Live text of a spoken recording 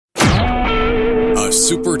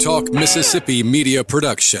SuperTalk Mississippi media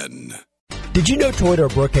production. Did you know Toyota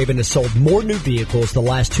of Brookhaven has sold more new vehicles the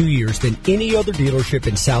last 2 years than any other dealership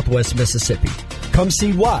in Southwest Mississippi? Come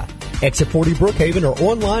see why. Exit 40 Brookhaven or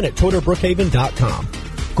online at ToyotaBrookhaven.com.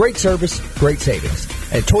 Great service, great savings.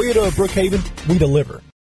 At Toyota of Brookhaven, we deliver.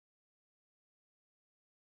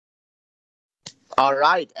 All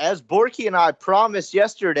right. As Borky and I promised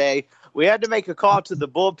yesterday, we had to make a call to the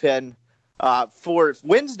bullpen for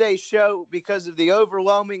Wednesday's show because of the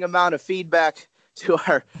overwhelming amount of feedback to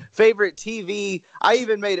our favorite TV. I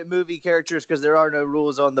even made it movie characters because there are no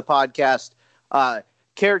rules on the podcast.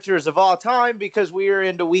 Characters of all time because we are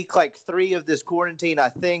into week like 3 of this quarantine, I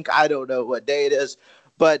think. I don't know what day it is.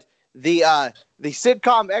 But the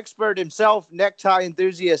sitcom expert himself, necktie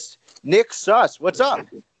enthusiast, Nick Suss. What's up?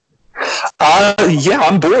 Yeah,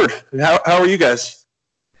 I'm bored. How are you guys?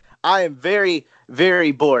 I am very,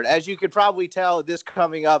 very bored. As you could probably tell, this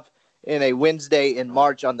coming up in a Wednesday in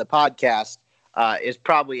March on the podcast is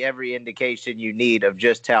probably every indication you need of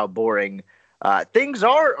just how boring things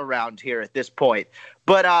are around here at this point.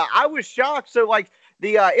 But I was shocked. So, like,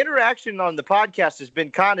 the interaction on the podcast has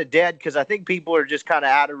been kind of dead because I think people are just kind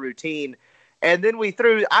of out of routine. And then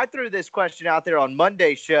I threw this question out there on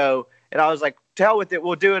Monday's show, and I was like, to hell with it,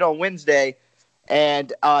 we'll do it on Wednesday.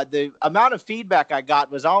 And the amount of feedback I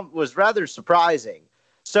got was rather surprising.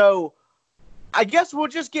 So I guess we'll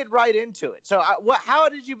just get right into it. So how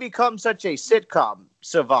did you become such a sitcom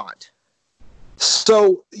savant?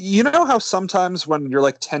 So, you know how sometimes when you're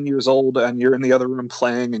like 10 years old and you're in the other room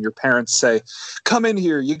playing and your parents say, come in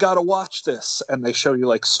here, you got to watch this. And they show you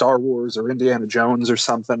like Star Wars or Indiana Jones or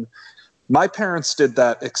something. My parents did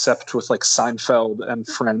that except with like Seinfeld and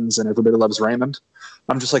Friends and Everybody Loves Raymond.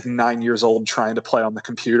 I'm just like 9 years old trying to play on the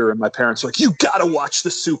computer and my parents are like, you got to watch the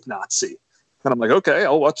Soup Nazi. And I'm like, okay,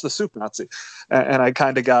 I'll watch the Soup Nazi. And I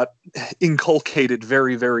kind of got inculcated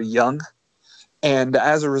very, very young. And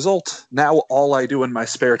as a result, now all I do in my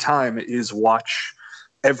spare time is watch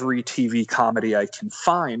every TV comedy I can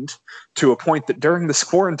find, to a point that during this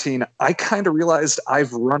quarantine, I kind of realized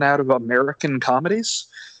I've run out of American comedies.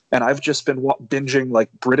 And I've just been binging like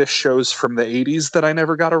British shows from the 80s that I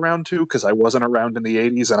never got around to because I wasn't around in the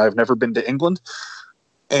 80s and I've never been to England.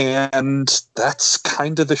 And that's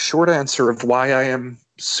kind of the short answer of why I am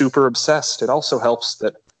super obsessed. It also helps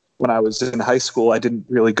that when I was in high school, I didn't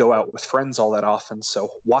really go out with friends all that often.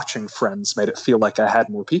 So watching Friends made it feel like I had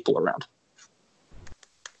more people around.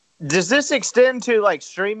 Does this extend to like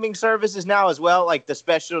streaming services now as well? Like the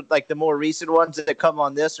special, like the more recent ones that come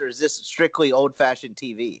on this, or is this strictly old fashioned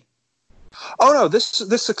TV? Oh no,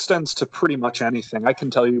 this extends to pretty much anything. I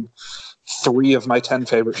can tell you 3 of my 10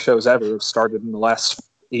 favorite shows ever have started in the last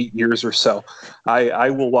 8 years or so.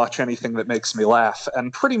 I will watch anything that makes me laugh,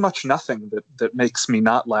 and pretty much nothing that makes me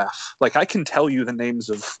not laugh. Like I can tell you the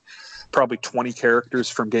names of probably 20 characters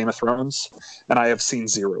from Game of Thrones, and I have seen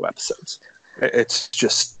 0 episodes. It's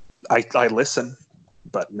just, I listen,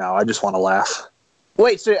 but no, I just want to laugh.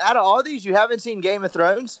 Wait, so out of all these, you haven't seen Game of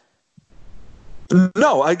Thrones?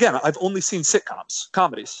 No, again, I've only seen sitcoms,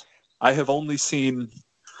 comedies. I have only seen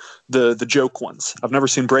the joke ones. I've never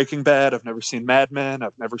seen Breaking Bad. I've never seen Mad Men.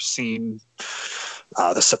 I've never seen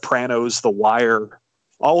The Sopranos, The Wire.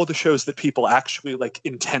 All of the shows that people actually like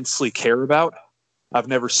intensely care about, I've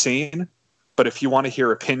never seen. But if you want to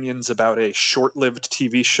hear opinions about a short-lived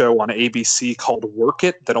TV show on ABC called Work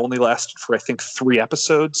It that only lasted for, I think, 3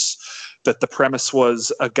 episodes, that the premise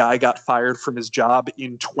was a guy got fired from his job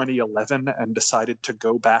in 2011 and decided to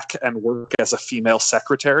go back and work as a female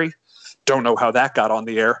secretary. Don't know how that got on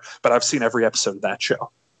the air, but I've seen every episode of that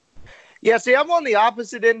show. Yeah, see, I'm on the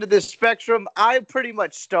opposite end of the spectrum. I pretty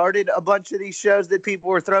much started a bunch of these shows that people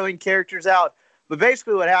were throwing characters out. But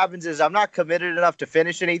basically what happens is I'm not committed enough to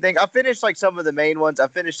finish anything. I finished like some of the main ones. I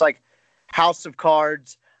finished like House of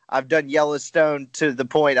Cards. I've done Yellowstone to the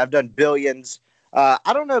point. I've done Billions. I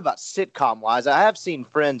don't know about sitcom-wise. I have seen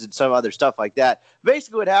Friends and some other stuff like that.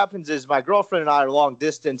 Basically what happens is my girlfriend and I are long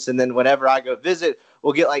distance, and then whenever I go visit,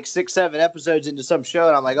 we'll get like 6, 7 episodes into some show,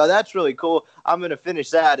 and I'm like, oh, that's really cool. I'm going to finish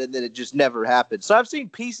that, and then it just never happens. So I've seen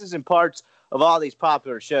pieces and parts of all these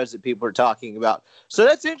popular shows that people are talking about. So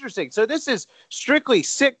that's interesting. So this is strictly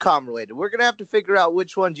sitcom related. We're going to have to figure out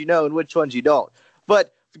which ones you know and which ones you don't.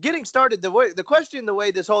 But getting started, the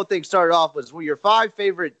way this whole thing started off was your 5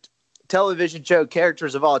 favorite television show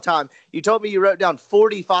characters of all time. You told me you wrote down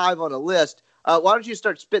 45 on a list. Why don't you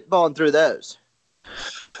start spitballing through those?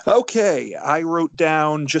 Okay, I wrote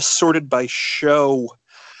down, just sorted by show,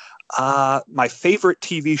 My favorite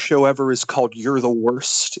TV show ever is called You're the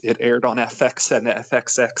Worst. It aired on FX and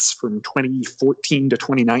FXX from 2014 to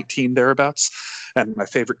 2019, thereabouts. And my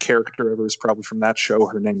favorite character ever is probably from that show.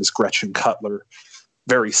 Her name is Gretchen Cutler.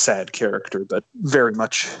 Very sad character, but very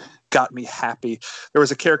much got me happy. There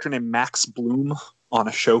was a character named Max Bloom on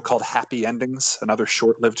a show called Happy Endings, another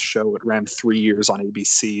short-lived show. It ran 3 years on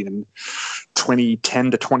ABC in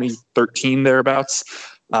 2010 to 2013, thereabouts.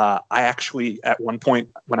 I actually, at one point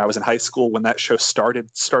when I was in high school, when that show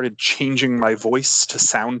started changing my voice to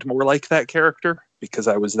sound more like that character because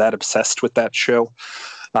I was that obsessed with that show.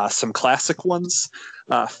 Some classic ones,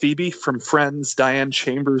 Phoebe from Friends, Diane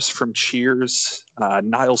Chambers from Cheers,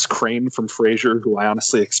 Niles Crane from Frasier, who I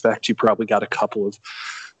honestly expect you probably got a couple of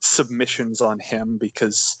submissions on him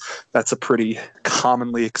because that's a pretty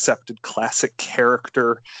commonly accepted classic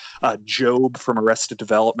character. Job from Arrested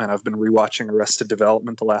Development. I've been rewatching Arrested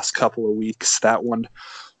Development the last couple of weeks. That one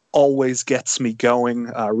always gets me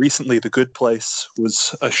going. Recently, The Good Place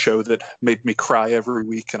was a show that made me cry every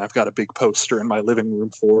week, and I've got a big poster in my living room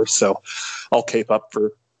for, so I'll cape up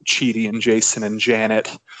for Chidi and Jason and Janet.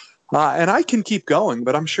 And I can keep going,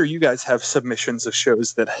 but I'm sure you guys have submissions of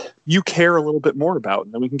shows that you care a little bit more about,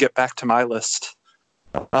 and then we can get back to my list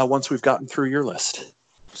once we've gotten through your list.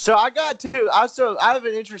 So I have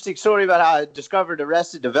an interesting story about how I discovered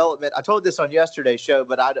Arrested Development. I told this on yesterday's show,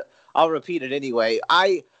 but I'll repeat it anyway.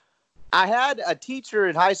 I had a teacher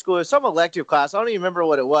in high school, some elective class. I don't even remember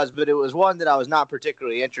what it was, but it was one that I was not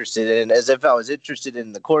particularly interested in, as if I was interested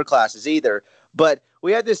in the core classes either. But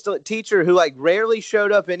we had this teacher who rarely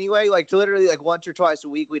showed up anyway, literally once or twice a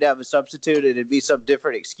week we'd have a substitute and it'd be some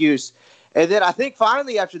different excuse. And then I think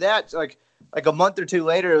finally after that, like a month or two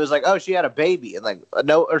later, it was oh, she had a baby and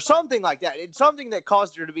no, or something like that. It's something that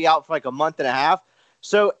caused her to be out for a month and a half.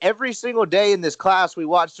 So every single day in this class, we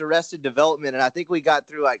watched Arrested Development, and I think we got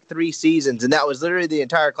through 3 seasons, and that was literally the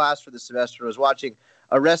entire class for the semester was watching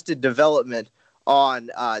Arrested Development on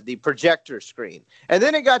the projector screen. And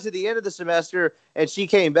then it got to the end of the semester, and she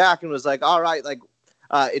came back and was all right,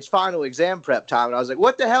 it's final exam prep time. And I was like,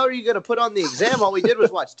 what the hell are you going to put on the exam? All we did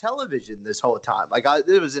was watch television this whole time.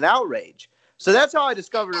 It was an outrage. So that's how I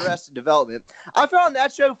discovered Arrested Development. I found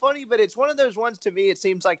that show funny, but it's one of those ones to me, it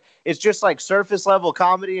seems like it's just surface level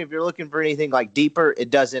comedy. If you're looking for anything deeper,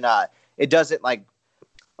 it doesn't I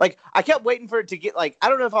kept waiting for it to get I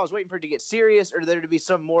don't know if I was waiting for it to get serious or there to be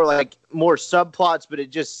some more more subplots, but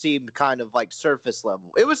it just seemed kind of surface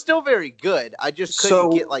level. It was still very good. I just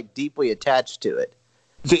couldn't get deeply attached to it.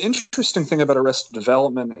 The interesting thing about Arrested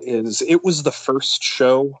Development is it was the first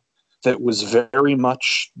show that was very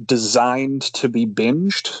much designed to be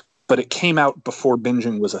binged, but it came out before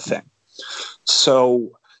binging was a thing.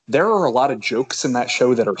 So there are a lot of jokes in that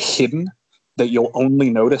show that are hidden that you'll only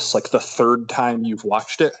notice the third time you've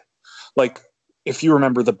watched it. If you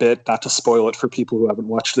remember the bit, not to spoil it for people who haven't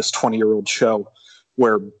watched this 20-year-old show,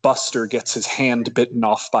 where Buster gets his hand bitten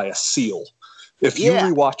off by a seal. If you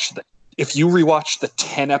rewatch the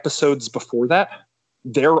 10 episodes before that,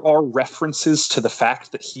 there are references to the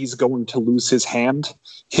fact that he's going to lose his hand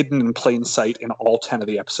hidden in plain sight in all 10 of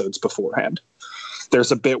the episodes beforehand.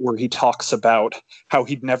 There's a bit where he talks about how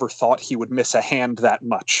he'd never thought he would miss a hand that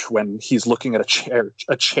much when he's looking at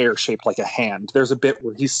a chair shaped like a hand. There's a bit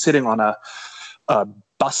where he's sitting on a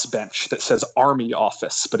bus bench that says Army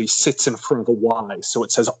Office, but he sits in front of the Y, so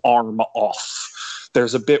it says Arm Off.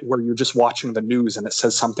 There's a bit where you're just watching the news and it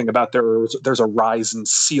says something about there's a rise in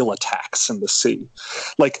seal attacks in the sea.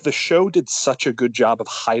 The show did such a good job of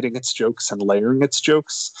hiding its jokes and layering its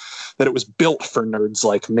jokes that it was built for nerds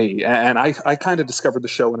like me. And I kind of discovered the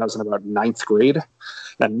show when I was in about 9th grade.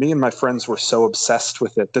 And me and my friends were so obsessed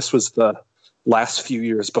with it. This was the last few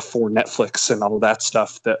years before Netflix and all that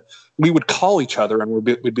stuff that we would call each other and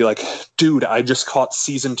we'd be like, dude, I just caught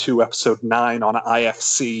season 2, episode 9 on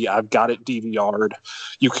IFC. I've got it DVR'd.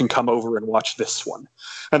 You can come over and watch this one.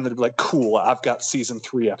 And they'd be like, cool, I've got season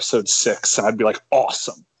 3, episode 6. And I'd be like,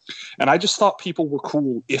 awesome. And I just thought people were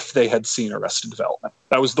cool if they had seen Arrested Development.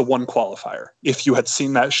 That was the one qualifier. If you had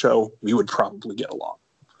seen that show, we would probably get along.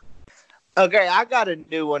 Okay, I got a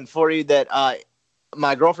new one for you that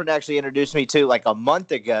my girlfriend actually introduced me to a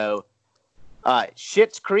month ago.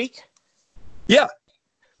 Schitt's Creek. Yeah.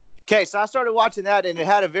 Okay, so I started watching that, and it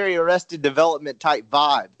had a very Arrested Development type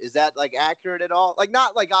vibe. Is that accurate at all?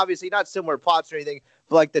 Not obviously not similar plots or anything,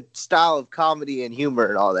 but the style of comedy and humor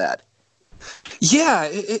and all that. Yeah,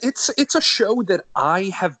 it's a show that I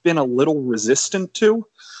have been a little resistant to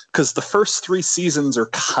because the first 3 seasons are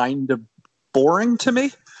kind of boring to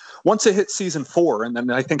me. Once it hit season 4, and then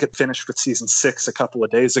I think it finished with season 6 a couple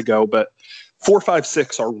of days ago, but 4, 5,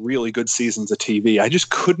 6 are really good seasons of TV. I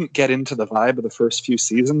just couldn't get into the vibe of the first few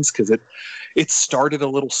seasons because it started a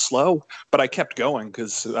little slow, but I kept going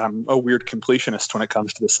because I'm a weird completionist when it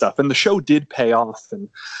comes to this stuff. And the show did pay off, and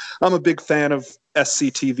I'm a big fan of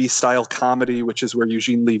SCTV style comedy, which is where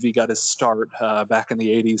Eugene Levy got his start back in the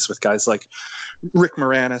 80s with guys like Rick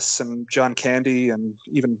Moranis and John Candy and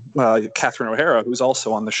even Catherine O'Hara, who's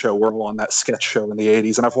also on the show. We're all on that sketch show in the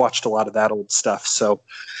 80s, and I've watched a lot of that old stuff. So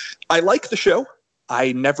I like the show.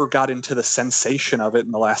 I never got into the sensation of it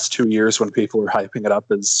in the last 2 years when people were hyping it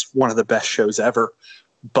up as one of the best shows ever,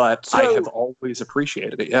 but I have always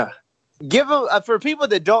appreciated it. Yeah. Give them for people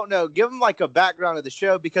that don't know. Give them like a background of the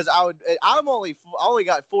show because I only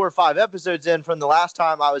got 4 or 5 episodes in from the last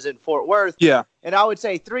time I was in Fort Worth. Yeah, and I would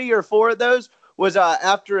say 3 or 4 of those was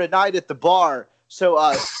after a night at the bar.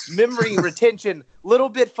 So memory retention little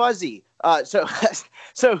bit fuzzy. So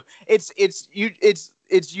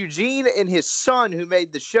it's Eugene and his son who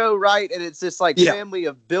made the show, right? And it's this family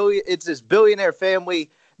of it's this billionaire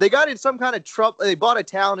family. They got in some kind of trouble. They bought a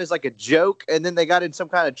town as like a joke, and then they got in some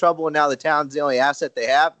kind of trouble, and now the town's the only asset they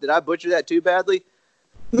have. Did I butcher that too badly?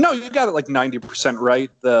 No, you got it like 90% right.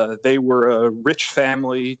 They were a rich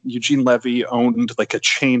family. Eugene Levy owned like a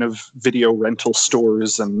chain of video rental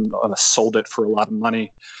stores and sold it for a lot of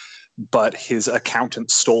money, but his accountant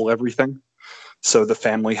stole everything. So the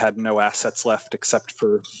family had no assets left except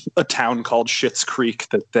for a town called Schitt's Creek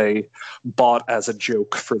that they bought as a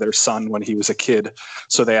joke for their son when he was a kid.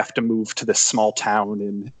 So they have to move to this small town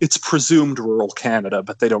in, it's presumed rural Canada,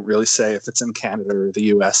 but they don't really say if it's in Canada or the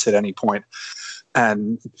US at any point.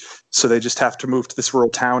 And so they just have to move to this rural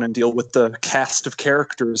town and deal with the cast of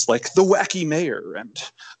characters like the wacky mayor and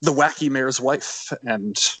the wacky mayor's wife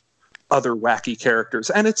and other wacky characters.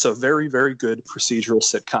 And it's a very, very good procedural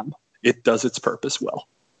sitcom. It does its purpose well.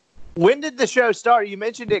 When did the show start? You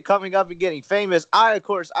mentioned it coming up and getting famous. I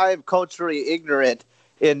am culturally ignorant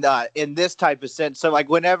in this type of sense. So, like,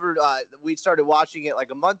 whenever we started watching it like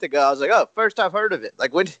a month ago, I was like, oh, first I've heard of it.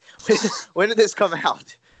 Like, when did this come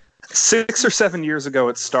out? 6 or 7 years ago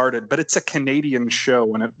it started, but it's a Canadian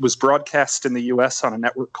show, and it was broadcast in the U.S. on a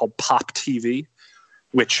network called Pop TV,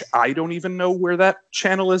 which I don't even know where that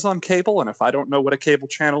channel is on cable. And if I don't know what a cable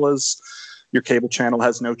channel is, your cable channel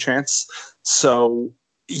has no chance. So,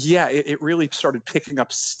 yeah, it really started picking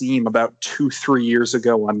up steam about 2-3 years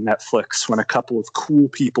ago on Netflix when a couple of cool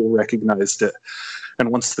people recognized it.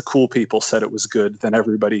 And once the cool people said it was good, then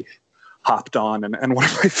everybody hopped on. And one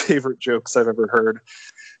of my favorite jokes I've ever heard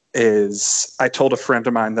is I told a friend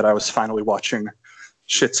of mine that I was finally watching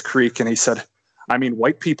Schitt's Creek, and he said, I mean,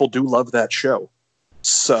 white people do love that show.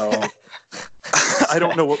 So I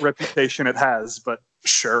don't know what reputation it has, but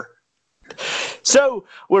sure. So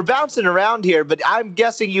we're bouncing around here, but I'm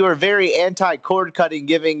guessing you are very anti-cord cutting,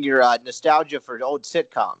 giving your nostalgia for old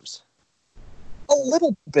sitcoms. A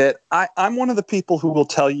little bit. I'm one of the people who will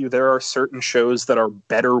tell you there are certain shows that are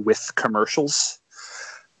better with commercials.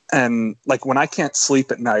 And like when I can't sleep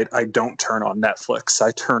at night, I don't turn on Netflix.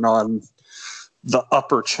 I turn on the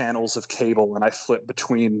upper channels of cable, and I flip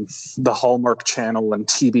between the Hallmark Channel and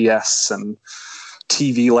TBS and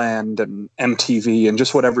TV Land and MTV and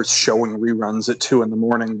just whatever's showing reruns at 2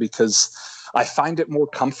 a.m. because I find it more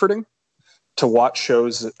comforting to watch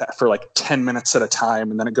shows for like 10 minutes at a time,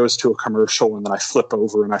 and then it goes to a commercial, and then I flip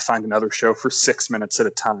over and I find another show for 6 minutes at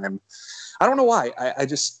a time. I don't know why. I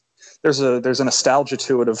just there's a nostalgia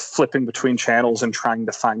to it of flipping between channels and trying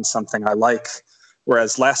to find something I like.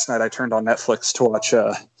 Whereas last night I turned on Netflix to watch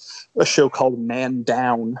a show called Man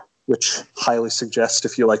Down, which highly suggests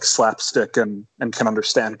if you like slapstick and can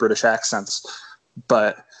understand British accents.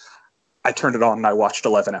 But I turned it on and I watched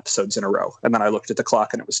 11 episodes in a row. And then I looked at the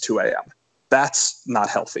clock and it was 2 a.m. That's not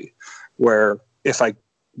healthy. Where if I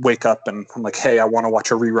wake up and I'm like, hey, I want to watch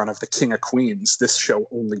a rerun of The King of Queens, this show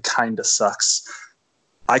only kind of sucks,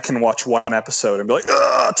 I can watch one episode and be like,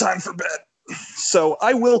 oh, time for bed. So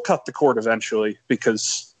I will cut the cord eventually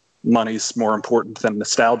because money's more important than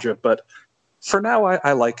nostalgia. But for now,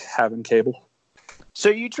 I like having cable. So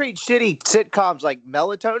you treat shitty sitcoms like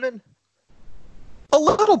melatonin? A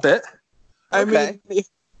little bit. Okay. I mean,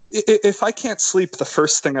 if I can't sleep, the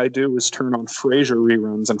first thing I do is turn on Frasier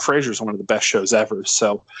reruns, and Frasier's one of the best shows ever.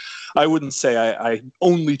 So I wouldn't say I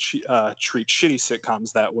only treat shitty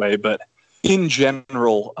sitcoms that way, but in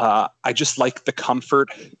general, I just like the comfort.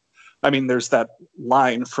 I mean, there's that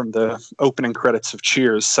line from the opening credits of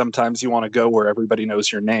Cheers, sometimes you want to go where everybody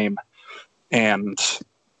knows your name. And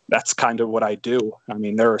that's kind of what I do. I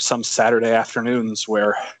mean, there are some Saturday afternoons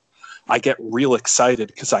where I get real excited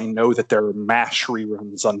because I know that there are MASH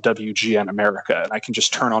reruns on WGN America, and I can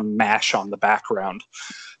just turn on MASH on the background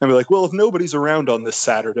and be like, well, if nobody's around on this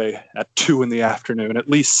Saturday at 2 p.m, at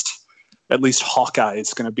least Hawkeye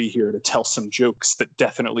is going to be here to tell some jokes that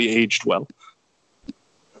definitely aged well.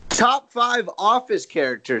 Top 5 Office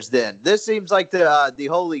characters, then. This seems like the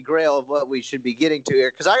holy grail of what we should be getting to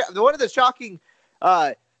here. Because one of the shocking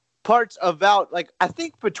parts about, like, I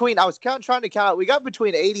think I was trying to count out, we got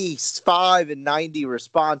between 85 and 90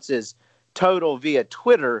 responses total via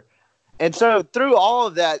Twitter. And so through all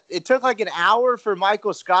of that, it took like an hour for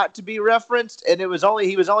Michael Scott to be referenced, and he was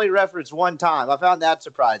only referenced one time. I found that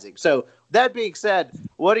surprising. So that being said,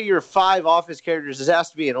 what are your 5 Office characters? This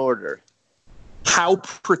has to be in order. How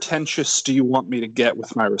pretentious do you want me to get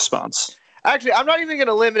with my response? Actually, I'm not even going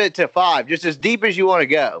to limit it to 5, just as deep as you want to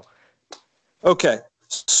go. Okay,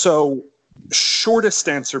 so shortest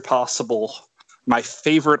answer possible. My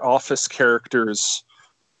favorite Office characters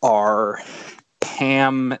are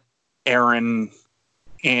Pam, Aaron,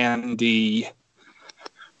 Andy,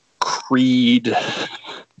 Creed,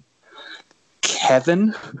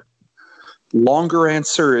 Kevin. Longer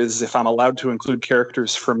answer is, if I'm allowed to include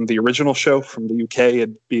characters from the original show from the UK,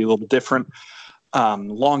 it'd be a little different.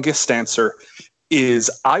 Longest answer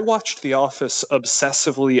is I watched The Office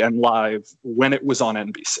obsessively and live when it was on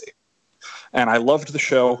NBC. And I loved the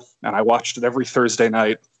show, and I watched it every Thursday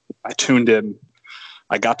night. I tuned in.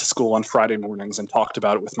 I got to school on Friday mornings and talked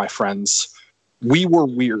about it with my friends. We were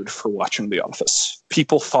weird for watching The Office.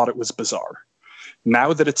 People thought it was bizarre.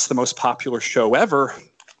 Now that it's the most popular show ever,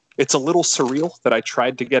 it's a little surreal that I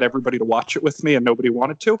tried to get everybody to watch it with me and nobody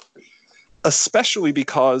wanted to, especially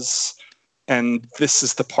because, and this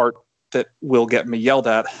is the part that will get me yelled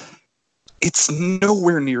at, it's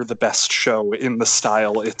nowhere near the best show in the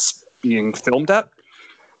style it's being filmed at.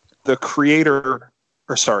 The writer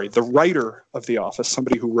of The Office,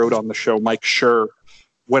 somebody who wrote on the show, Mike Schur,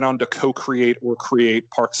 went on to co-create or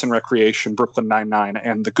create Parks and Recreation, Brooklyn Nine-Nine,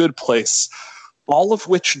 and The Good Place, all of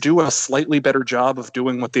which do a slightly better job of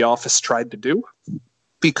doing what The Office tried to do.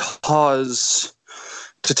 Because,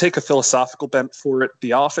 to take a philosophical bent for it,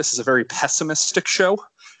 The Office is a very pessimistic show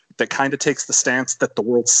that kind of takes the stance that the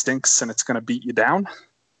world stinks and it's going to beat you down.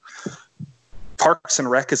 Parks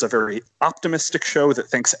and Rec is a very optimistic show that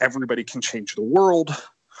thinks everybody can change the world.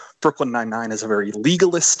 Brooklyn Nine-Nine is a very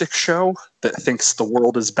legalistic show that thinks the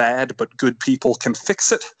world is bad, but good people can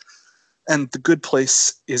fix it. And The Good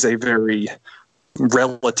Place is a very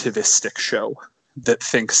relativistic show that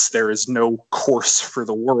thinks there is no course for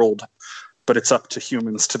the world, but it's up to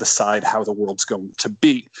humans to decide how the world's going to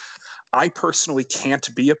be. I personally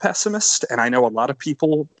can't be a pessimist, and I know a lot of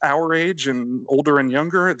people our age and older and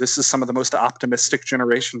younger, this is some of the most optimistic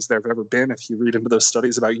generations there have ever been if you read into those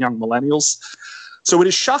studies about young millennials. So it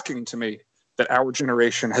is shocking to me that our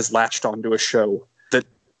generation has latched onto a show that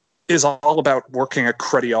is all about working a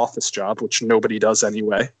cruddy office job, which nobody does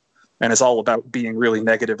anyway, and is all about being really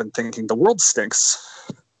negative and thinking the world stinks,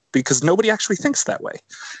 because nobody actually thinks that way.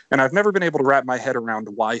 And I've never been able to wrap my head around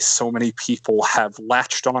why so many people have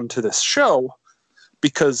latched onto this show,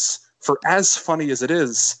 because for as funny as it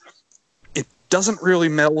is, it doesn't really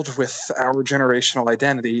meld with our generational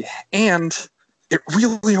identity, and it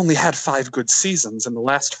really only had 5 good seasons, and the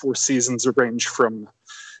last 4 seasons range from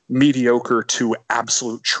mediocre to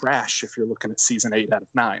absolute trash if you're looking at season 8 out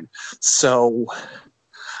of 9. So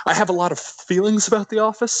I have a lot of feelings about The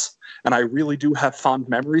Office, and I really do have fond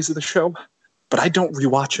memories of the show, but I don't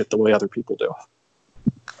rewatch it the way other people do.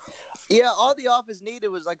 Yeah, all The Office needed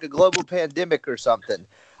was like a global pandemic or something.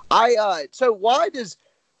 So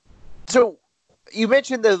you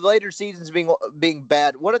mentioned the later seasons being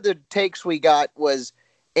bad. One of the takes we got was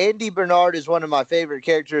Andy Bernard is one of my favorite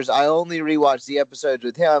characters. I only rewatched the episodes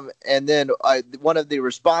with him, and then one of the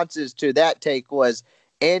responses to that take was,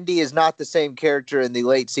 Andy is not the same character in the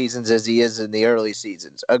late seasons as he is in the early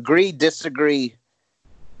seasons. Agree, disagree?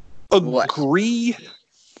 Agree,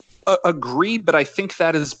 but I think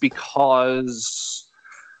that is because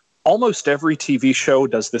almost every TV show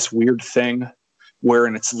does this weird thing where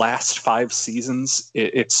in its last 5 seasons,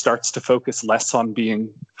 it starts to focus less on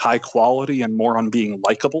being high quality and more on being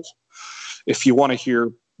likable. If you want to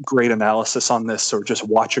hear great analysis on this or just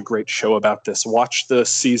watch a great show about this, watch the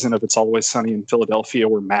season of It's Always Sunny in Philadelphia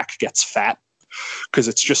where Mac gets fat, because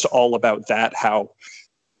it's just all about that, how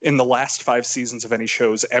in the last 5 seasons of any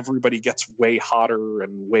shows, everybody gets way hotter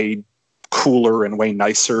and way cooler and way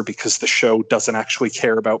nicer because the show doesn't actually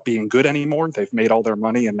care about being good anymore. They've made all their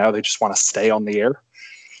money and now they just want to stay on the air.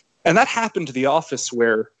 And that happened to The Office,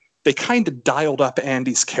 where they kind of dialed up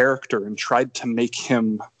Andy's character and tried to make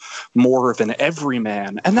him more of an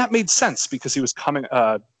everyman. And that made sense because he was coming,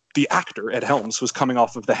 the actor, Ed Helms, was coming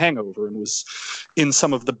off of The Hangover and was in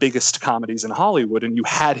some of the biggest comedies in Hollywood, and you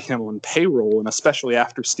had him on payroll, and especially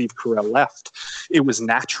after Steve Carell left, it was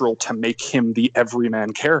natural to make him the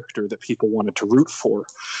everyman character that people wanted to root for.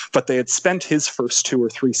 But they had spent his first 2 or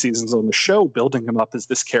 3 seasons on the show building him up as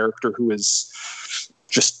this character who is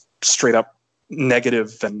just straight up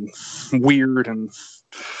negative and weird and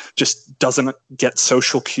just doesn't get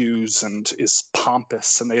social cues and is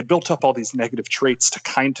pompous. And they had built up all these negative traits to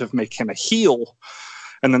kind of make him a heel.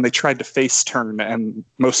 And then they tried to face turn, and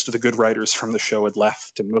most of the good writers from the show had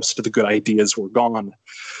left and most of the good ideas were gone.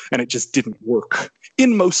 And it just didn't work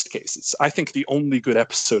in most cases. I think the only good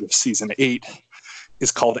episode of season 8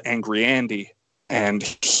 is called Angry Andy. And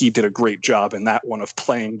he did a great job in that one of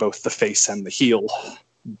playing both the face and the heel.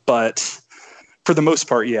 But for the most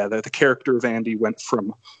part, yeah, the character of Andy went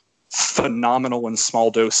from phenomenal in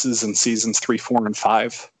small doses in seasons 3, 4, and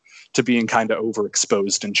 5 to being kind of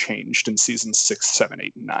overexposed and changed in seasons 6, 7,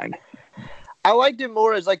 8, and 9. I liked him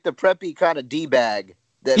more as like the preppy kind of D-bag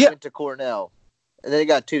that went to Cornell. And then he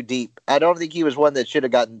got too deep. I don't think he was one that should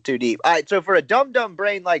have gotten too deep. All right, so for a dumb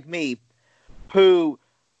brain like me, who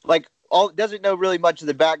like doesn't know really much of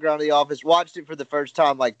the background of The Office, watched it for the first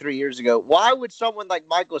time like 3 years ago, why would someone like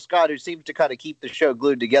Michael Scott, who seems to kind of keep the show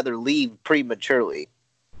glued together, leave prematurely?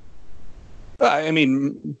 I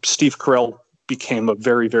mean, Steve Carell became a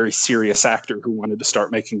very, very serious actor who wanted to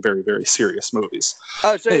start making very, very serious movies.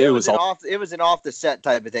 Oh, so it was an off the set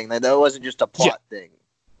type of thing. Like, that wasn't just a plot thing.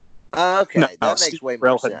 Okay, no, that makes Steve way Carell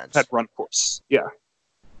more sense. Had run course. Yeah.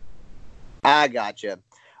 I gotcha.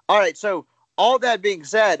 All right, so all that being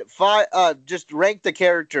said, just rank the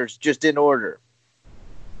characters just in order.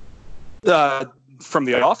 From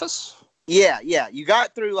The Office? Yeah. You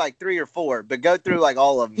got through like 3 or 4, but go through like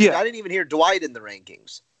all of them. Yeah. I didn't even hear Dwight in the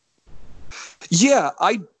rankings. Yeah,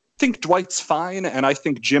 I think Dwight's fine, and I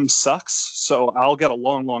think Jim sucks, so I'll get a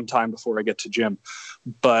long, long time before I get to Jim.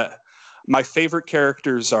 But my favorite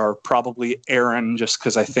characters are probably Aaron, just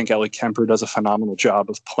because I think Ellie Kemper does a phenomenal job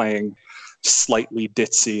of playing slightly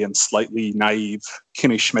ditzy and slightly naive.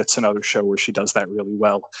 Kimmy Schmidt's another show where she does that really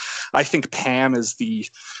well. I think Pam is the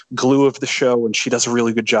glue of the show, and she does a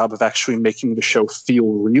really good job of actually making the show feel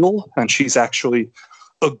real, and she's actually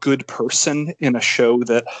a good person in a show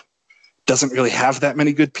that doesn't really have that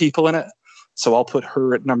many good people in it. So I'll put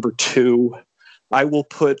her at number 2. I will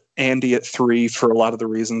put Andy at 3 for a lot of the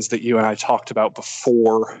reasons that you and I talked about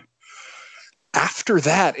before. After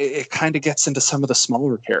that, it kind of gets into some of the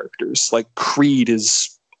smaller characters. Like Creed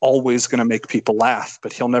is always going to make people laugh,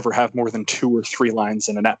 but he'll never have more than 2 or 3 lines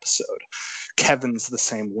in an episode. Kevin's the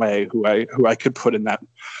same way, who I could put in that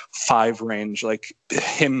 5 range. Like,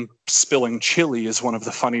 him spilling chili is one of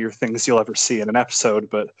the funnier things you'll ever see in an episode,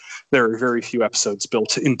 but there are very few episodes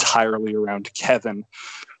built entirely around Kevin.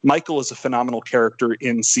 Michael is a phenomenal character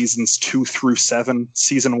in seasons 2 through 7.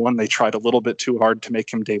 Season 1, they tried a little bit too hard to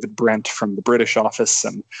make him David Brent from The British Office,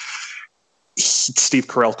 and Steve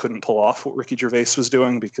Carell couldn't pull off what Ricky Gervais was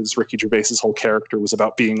doing because Ricky Gervais's whole character was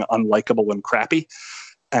about being unlikable and crappy,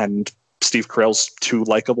 and Steve Carell's too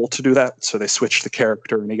likable to do that, so they switched the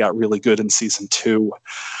character, and he got really good in season 2.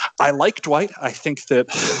 I like Dwight. I think that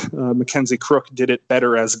Mackenzie Crook did it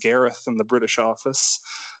better as Gareth in The British Office,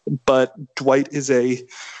 but Dwight is a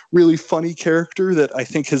really funny character that I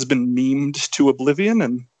think has been memed to oblivion,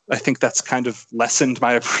 and I think that's kind of lessened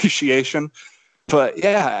my appreciation. But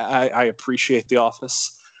yeah, I appreciate The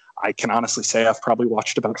Office. I can honestly say I've probably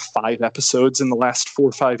watched about 5 episodes in the last 4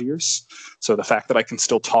 or 5 years. So the fact that I can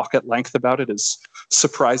still talk at length about it is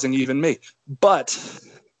surprising even me. But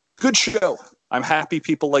good show. I'm happy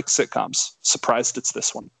people like sitcoms. Surprised it's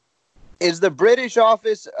this one. Is the British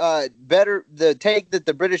Office better? The take that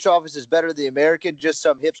the British Office is better than the American? Just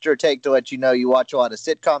some hipster take to let you know you watch a lot of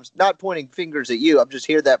sitcoms. Not pointing fingers at you. I'm just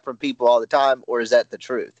hear that from people all the time. Or is that the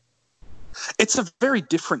truth? It's a very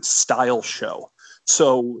different style show.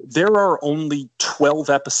 So there are only 12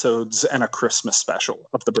 episodes and a Christmas special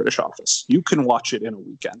of The British Office. You can watch it in a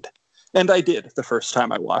weekend. And I did the first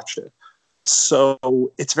time I watched it.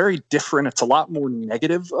 So it's very different. It's a lot more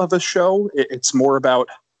negative of a show. It's more about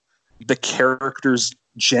the characters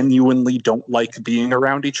genuinely don't like being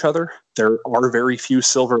around each other. There are very few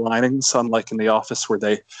silver linings, unlike in The Office where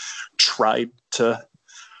they tried to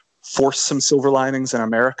force some silver linings in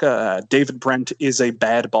America. David Brent is a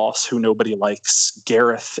bad boss who nobody likes.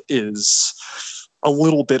 Gareth is a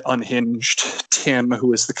little bit unhinged. Tim,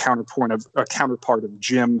 who is the counterpart of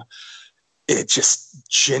Jim, it just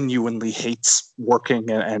genuinely hates working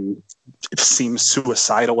and seems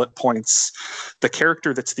suicidal at points. The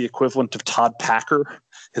character that's the equivalent of Todd Packer,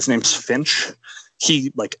 his name's Finch.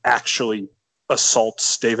 He like actually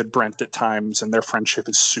assaults David Brent at times, and their friendship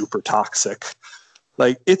is super toxic.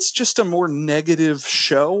 Like, it's just a more negative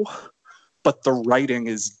show, but the writing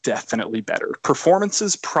is definitely better.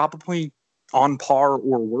 Performances probably on par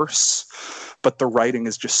or worse, but the writing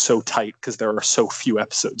is just so tight because there are so few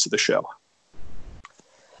episodes of the show.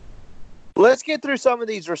 Let's get through some of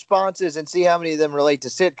these responses and see how many of them relate to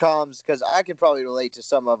sitcoms, because I can probably relate to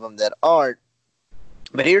some of them that aren't.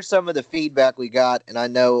 But here's some of the feedback we got, and I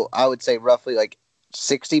know I would say roughly like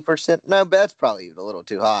 60%. No, but that's probably even a little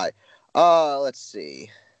too high. Let's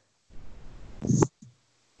see.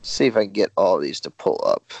 See if I can get all these to pull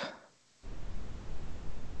up.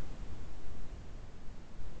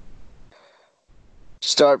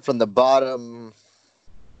 Start from the bottom.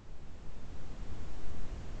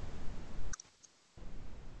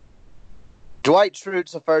 Dwight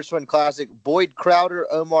Schrute's the first one, classic. Boyd Crowder,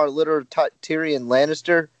 Omar Little, Tyrion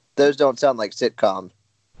Lannister. Those don't sound like sitcoms.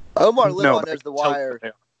 Omar Little knows The Wire.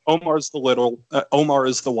 Omar is the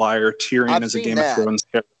Wire. Tyrion is a Game of Thrones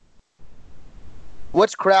character.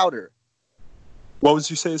 What's Crowder? What would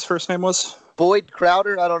you say his first name was? Boyd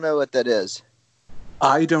Crowder? I don't know what that is.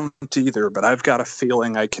 I don't either, but I've got a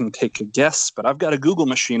feeling I can take a guess, but I've got a Google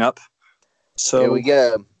machine up. So here we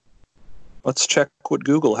go. Let's check what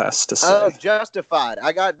Google has to say. Oh, Justified.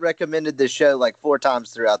 I got recommended this show like 4 times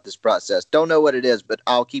throughout this process. Don't know what it is, but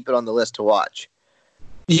I'll keep it on the list to watch.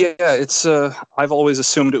 Yeah, it's I've always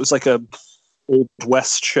assumed it was like a Old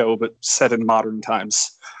West show, but set in modern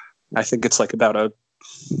times. I think it's like about a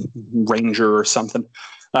ranger or something.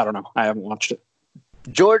 I don't know. I haven't watched it.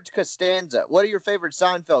 George Costanza. What are your favorite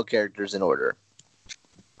Seinfeld characters in order?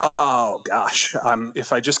 Oh, gosh.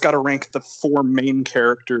 If I just got to rank the 4 main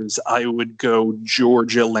characters, I would go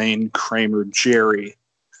George, Elaine, Kramer, Jerry.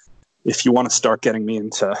 If you want to start getting me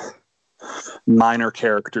into minor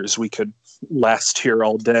characters, we could last here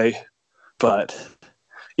all day. But,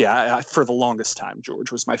 yeah, for the longest time,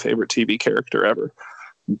 George was my favorite TV character ever.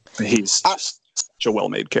 He's just such a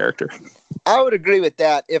well-made character. I would agree with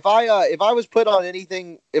that. If I was put on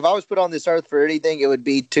anything, if I was put on this earth for anything, it would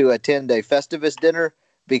be to attend a Festivus dinner,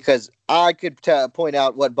 because I could point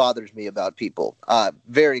out what bothers me about people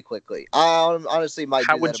very quickly. I honestly might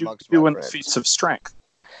do that amongst my friends. How would you do in feats of strength?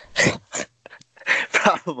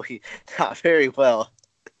 Probably not very well.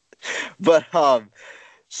 But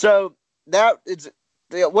so that is.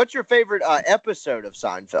 What's your favorite episode of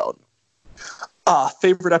Seinfeld?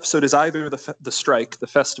 Favorite episode is either the strike, the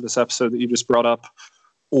Festivus episode that you just brought up,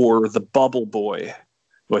 or the Bubble Boy,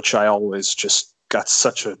 which I always just got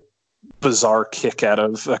such a bizarre kick out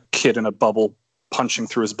of. A kid in a bubble punching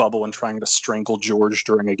through his bubble and trying to strangle George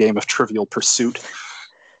during a game of Trivial Pursuit.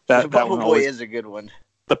 The Bubble Boy is a good one.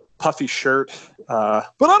 The puffy shirt, but I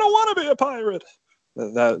don't want to be a pirate.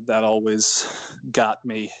 That always got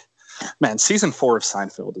me. Man, season 4 of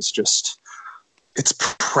Seinfeld is just, it's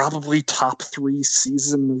probably top 3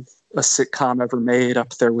 season of a sitcom ever made,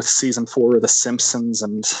 up there with season 4 of The Simpsons,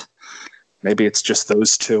 and maybe it's just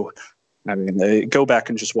those two. I mean, they go back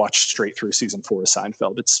and just watch straight through season 4 of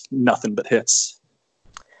Seinfeld. It's nothing but hits.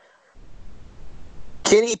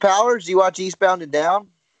 Kenny Powers, do you watch Eastbound and Down?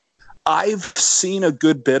 I've seen a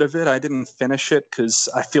good bit of it. I didn't finish it because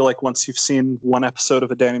I feel like once you've seen one episode of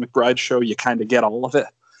a Danny McBride show, you kind of get all of it.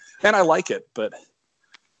 And I like it, but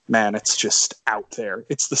man, it's just out there.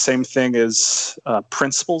 It's the same thing as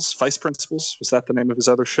Principals, Vice Principals. Was that the name of his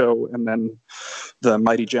other show? And then the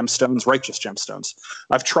Mighty Gemstones, Righteous Gemstones.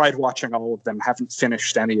 I've tried watching all of them, haven't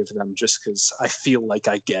finished any of them just because I feel like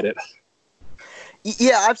I get it.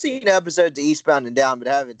 Yeah, I've seen episodes of Eastbound and Down, but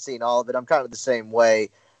I haven't seen all of it. I'm kind of the same way.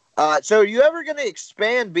 So are you ever going to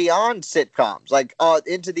expand beyond sitcoms, like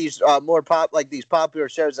into these more these popular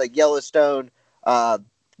shows like Yellowstone,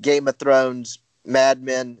 Game of Thrones, Mad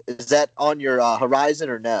Men? Is that on your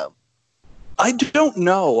horizon or no? I don't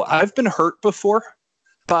know. I've been hurt before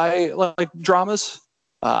by like dramas.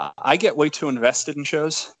 I get way too invested in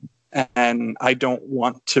shows, and I don't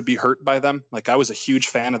want to be hurt by them. Like, I was a huge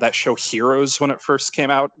fan of that show Heroes when it first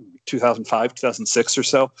came out, 2005, 2006 or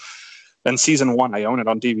so. Then season 1, I own it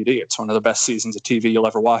on DVD. It's one of the best seasons of TV you'll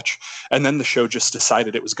ever watch. And then the show just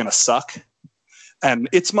decided it was going to suck. And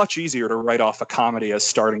it's much easier to write off a comedy as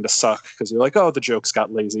starting to suck because you're like, oh, the jokes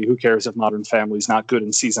got lazy. Who cares if Modern Family's not good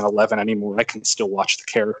in season 11 anymore? I can still watch the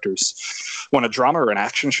characters. When a drama or an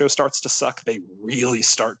action show starts to suck, they really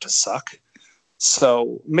start to suck.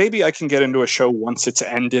 So maybe I can get into a show once it's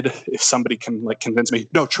ended if somebody can like convince me,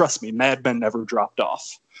 no, trust me, Mad Men never dropped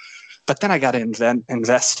off. But then I got to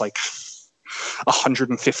invest like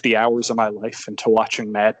 150 hours of my life into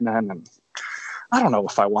watching Mad Men, and I don't know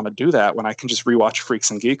if I want to do that when I can just rewatch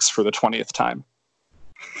Freaks and Geeks for the 20th time.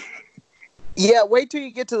 Yeah, wait till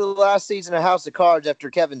you get to the last season of House of Cards after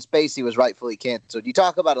Kevin Spacey was rightfully canceled. You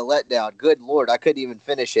talk about a letdown. Good Lord, I couldn't even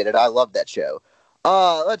finish it, and I love that show.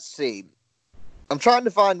 Let's see. I'm trying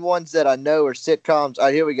to find ones that I know are sitcoms. All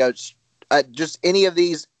right, here we go. Just any of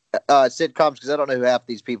these sitcoms, because I don't know who half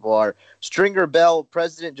these people are. Stringer Bell,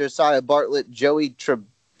 President Josiah Bartlett, Joey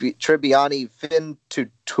Tribbiani, Finn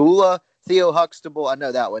Tutula, Theo Huxtable, I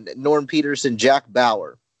know that one. Norm Peterson, Jack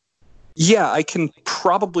Bauer. Yeah, I can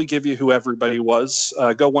probably give you who everybody was.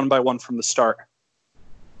 Go one by one from the start.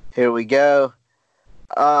 Here we go.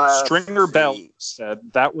 Stringer Bell said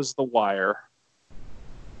that was The Wire.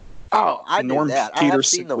 Oh, I knew that. I have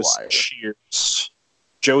seen The was Wire. Cheers.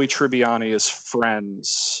 Joey Tribbiani is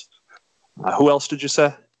Friends. Who else did you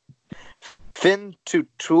say? Finn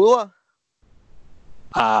Tutula?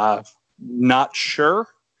 Not sure.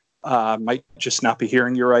 Might just not be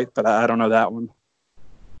hearing you right, but I don't know that one.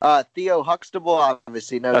 Theo Huxtable,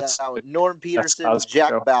 obviously. No, that one. Norm Peterson,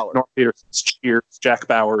 Jack Bauer. Norm Peterson's Cheers. Jack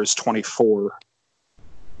Bauer is 24.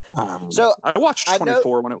 So I watched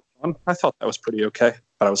 24 when it was on. I thought that was pretty okay,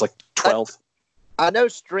 but I was like 12. I know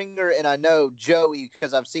Stringer and I know Joey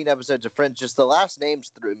because I've seen episodes of Friends. Just the last names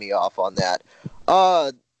threw me off on that.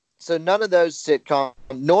 So none of those sitcoms.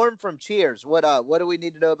 Norm from Cheers. What do we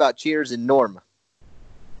need to know about Cheers and Norm?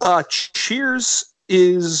 Cheers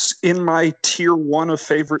is in my tier 1 of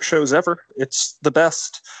favorite shows ever. It's the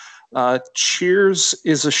best. Cheers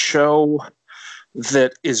is a show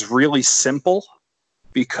that is really simple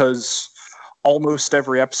because almost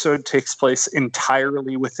every episode takes place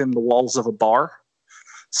entirely within the walls of a bar.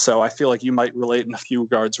 So I feel like you might relate in a few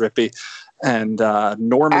regards, Rippy. And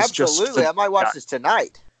Norm is absolutely. I might watch this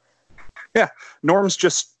tonight. Yeah, Norm's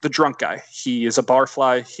just the drunk guy. He is a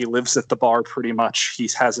barfly. He lives at the bar pretty much. He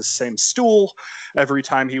has his same stool. Every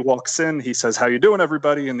time he walks in, he says, "How you doing,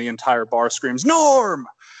 everybody?" And the entire bar screams, "Norm!"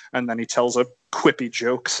 And then he tells a quippy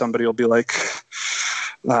joke. Somebody will be like,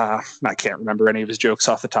 I can't remember any of his jokes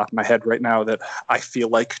off the top of my head right now that I feel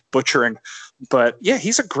like butchering. But yeah,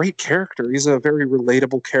 he's a great character. He's a very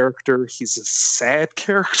relatable character. He's a sad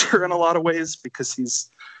character in a lot of ways because he's,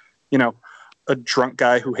 a drunk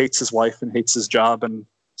guy who hates his wife and hates his job and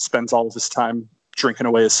spends all of his time drinking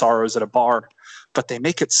away his sorrows at a bar. But they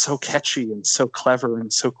make it so catchy and so clever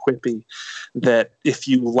and so quippy that if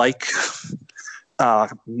you like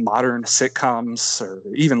modern sitcoms or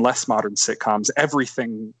even less modern sitcoms,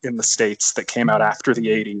 everything in the States that came out after the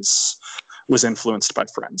 80s was influenced by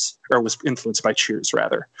Friends, or was influenced by Cheers,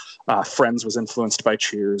 rather. Friends was influenced by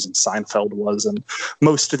Cheers, and Seinfeld was, and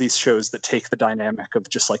most of these shows that take the dynamic of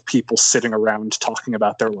just like people sitting around talking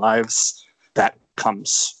about their lives, that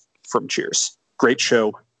comes from Cheers. Great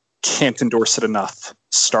show. Can't endorse it enough.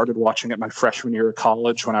 Started watching it my freshman year of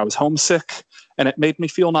college when I was homesick, and it made me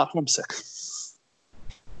feel not homesick.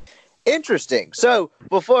 Interesting. So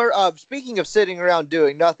before, speaking of sitting around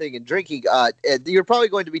doing nothing and drinking, you're probably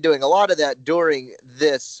going to be doing a lot of that during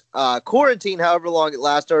this quarantine, however long it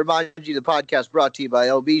lasts. I remind you, the podcast brought to you by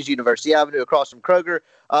LB's University Avenue across from Kroger.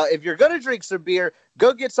 If you're going to drink some beer,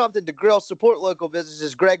 go get something to grill. Support local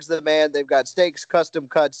businesses. Greg's the man. They've got steaks, custom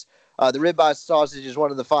cuts. The ribeye sausage is one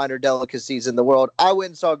of the finer delicacies in the world. I went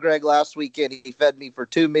and saw Greg last weekend. He fed me for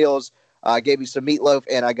 2 meals. Gave me some meatloaf,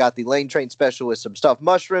 and I got the Lane Train special with some stuffed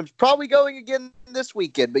mushrooms. Probably going again this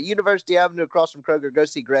weekend, but University Avenue across from Kroger. Go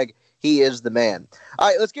see Greg. He is the man. All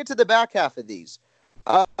right, let's get to the back half of these.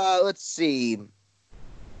 Let's see.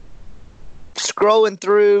 Scrolling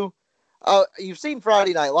through. You've seen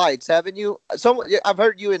Friday Night Lights, haven't you? I've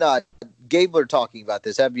heard you and Gabler talking about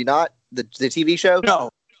this. Have you not? The TV show?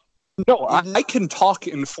 No, I can talk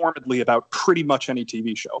informedly about pretty much any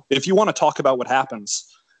TV show. If you want to talk about what happens,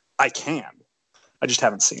 I can. I just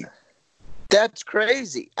haven't seen it. That's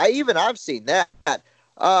crazy. I've seen that.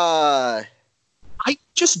 I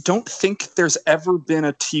just don't think there's ever been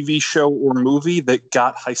a TV show or movie that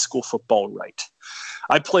got high school football right.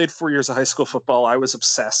 I played 4 years of high school football. I was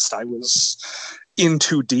obsessed. I was in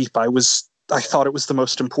too deep. I thought it was the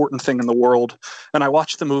most important thing in the world. And I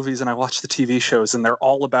watched the movies and I watched the TV shows, and they're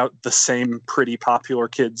all about the same pretty popular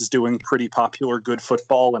kids doing pretty popular good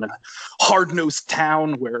football in a hard-nosed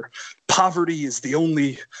town where poverty is the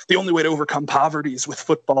only way to overcome poverty is with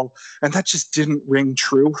football. And that just didn't ring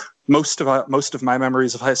true. Most of my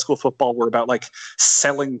memories of high school football were about like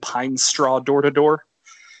selling pine straw door to door.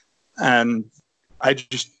 And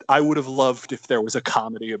I would have loved if there was a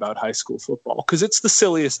comedy about high school football, because it's the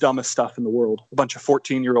silliest, dumbest stuff in the world. A bunch of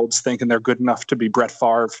 14-year-olds thinking they're good enough to be Brett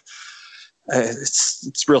Favre.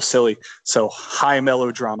 It's real silly. So high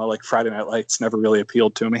melodrama like Friday Night Lights never really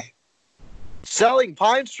appealed to me. Selling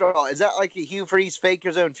pine straw, is that like a Hugh Freeze fake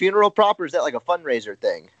your own funeral prop, or is that like a fundraiser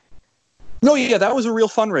thing? No, yeah, that was a real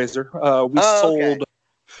fundraiser.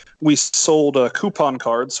 We sold coupon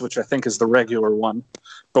cards, which I think is the regular one,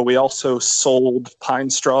 but we also sold pine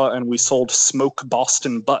straw and we sold smoke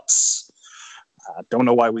Boston butts. Don't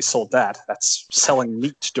know why we sold that. That's selling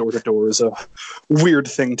meat door to door is a weird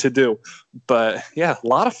thing to do. But yeah, a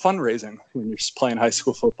lot of fundraising when you're playing high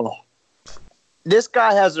school football. This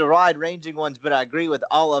guy has a wide-ranging ones, but I agree with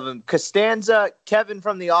all of them. Costanza, Kevin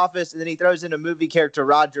from The Office, and then he throws in a movie character,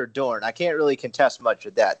 Roger Dorn. I can't really contest much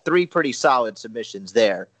with that. 3 pretty solid submissions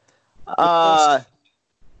there. Walt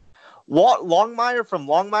Longmire from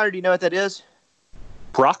Longmire, do you know what that is?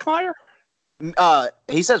 Brockmire?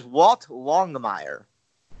 He says Walt Longmire.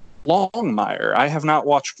 Longmire. I have not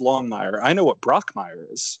watched Longmire. I know what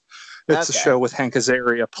Brockmire is. It's a show with Hank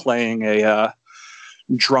Azaria playing a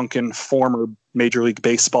drunken former Major League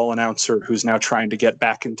Baseball announcer who's now trying to get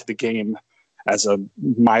back into the game as a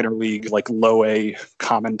minor league, like low A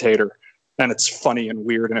commentator. And it's funny and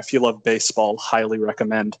weird. And if you love baseball, highly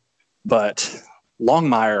recommend. But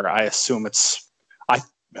Longmire, I assume it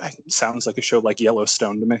sounds like a show like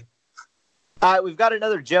Yellowstone to me. All right, we've got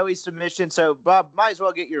another Joey submission. So, Bob, might as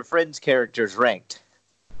well get your friends' characters ranked.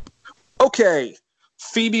 Okay.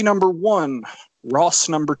 Phoebe number 1, Ross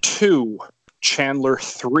number 2, Chandler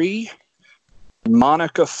 3,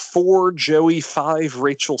 Monica 4, Joey 5,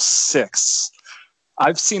 Rachel 6.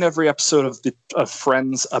 I've seen every episode of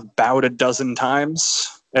Friends about a dozen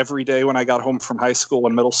times. Every day when I got home from high school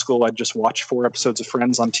and middle school, I'd just watch 4 episodes of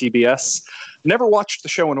Friends on TBS. Never watched the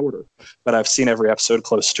show in order, but I've seen every episode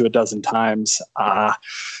close to a dozen times.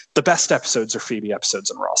 The best episodes are Phoebe episodes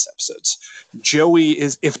and Ross episodes.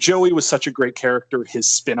 If Joey was such a great character, his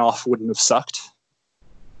spinoff wouldn't have sucked.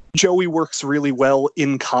 Joey works really well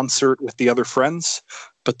in concert with the other friends,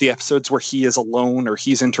 but the episodes where he is alone or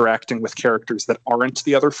he's interacting with characters that aren't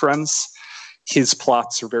the other friends, his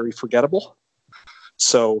plots are very forgettable.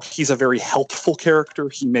 So he's a very helpful character.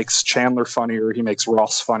 He makes Chandler funnier. He makes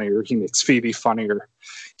Ross funnier. He makes Phoebe funnier.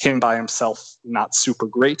 Him by himself, not super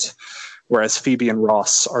great. Whereas Phoebe and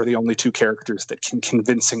Ross are the only 2 characters that can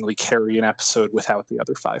convincingly carry an episode without the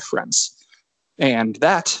other 5 friends. And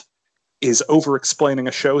that is over-explaining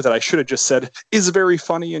a show that I should have just said is very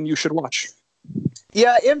funny and you should watch.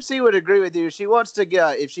 Yeah, MC would agree with you. She wants to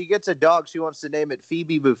if she gets a dog, she wants to name it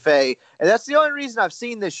Phoebe Buffet. And that's the only reason I've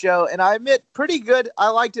seen this show. And I admit, pretty good. I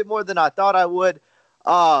liked it more than I thought I would.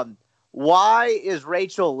 Why is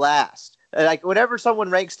Rachel last? Like, whenever someone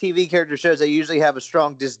ranks TV character shows, they usually have a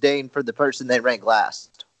strong disdain for the person they rank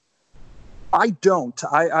last. I don't.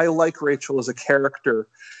 I like Rachel as a character.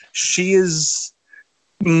 She is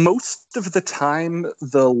most of the time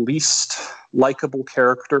the least likable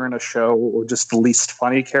character in a show, or just the least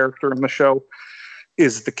funny character in the show,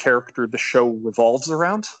 is the character the show revolves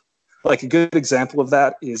around. Like, a good example of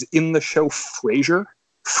that is in the show Frasier.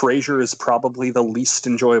 Frasier is probably the least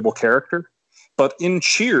enjoyable character. But in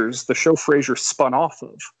Cheers, the show Frasier spun off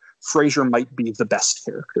of, Frasier might be the best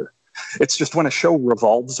character. It's just when a show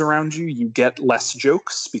revolves around you, you get less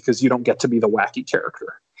jokes because you don't get to be the wacky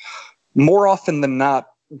character. More often than not,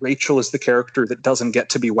 Rachel is the character that doesn't get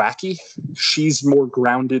to be wacky. She's more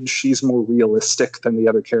grounded. She's more realistic than the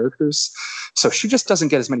other characters. So she just doesn't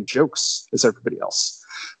get as many jokes as everybody else.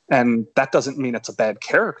 And that doesn't mean it's a bad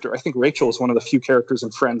character. I think Rachel is one of the few characters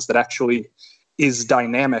in Friends that actually is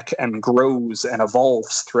dynamic and grows and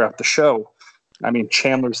evolves throughout the show. I mean,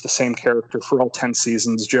 Chandler's the same character for all 10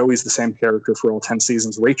 seasons. Joey's the same character for all 10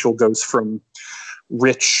 seasons. Rachel goes from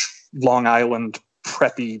rich, Long Island,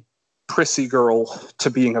 preppy, prissy girl to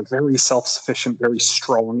being a very self-sufficient, very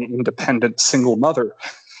strong, independent, single mother.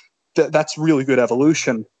 That's really good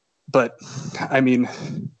evolution. But, I mean,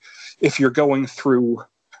 if you're going through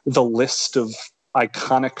the list of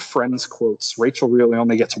iconic Friends quotes, Rachel really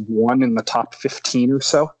only gets 1 in the top 15 or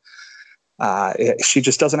so. She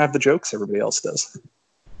just doesn't have the jokes everybody else does.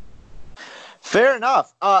 Fair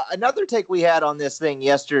enough. Another take we had on this thing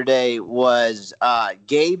yesterday was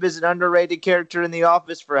Gabe is an underrated character in The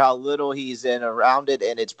Office for how little he's in around it,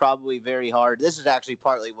 and it's probably very hard. This is actually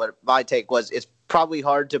partly what my take was. It's probably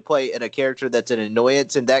hard to play in a character that's an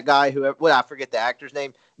annoyance, and that guy, I forget the actor's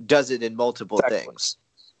name, does it in multiple things. Woods.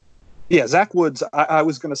 Yeah, Zach Woods, I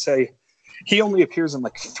was going to say, he only appears in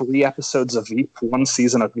like 3 episodes of Veep, 1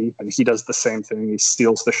 season of Veep, and he does the same thing. He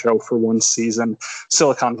steals the show for 1 season.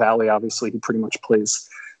 Silicon Valley, obviously, he pretty much plays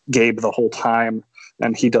Gabe the whole time,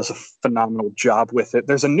 and he does a phenomenal job with it.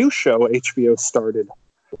 There's a new show HBO started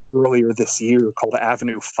earlier this year called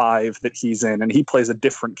Avenue 5 that he's in, and he plays a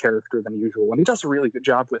different character than usual, and he does a really good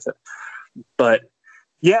job with it. But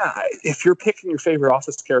yeah, if you're picking your favorite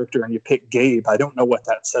Office character and you pick Gabe, I don't know what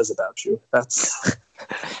that says about you. That's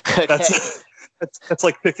Okay. that's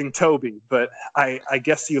like picking Toby, but I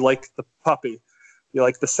guess you like the puppy. You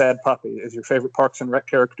like the sad puppy. Is your favorite Parks and Rec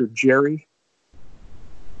character Jerry?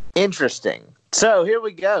 Interesting. So here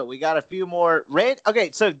we go. We got a few more. Okay,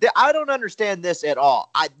 so I don't understand this at all.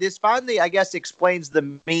 This finally, I guess, explains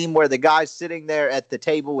the meme where the guy's sitting there at the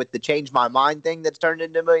table with the change my mind thing that's turned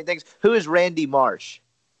into a million things. Who is Randy Marsh?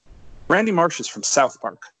 Randy Marsh is from South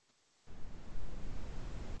Park.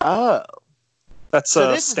 Oh. That's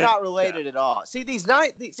So this is not related at all. See, these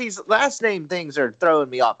last name things are throwing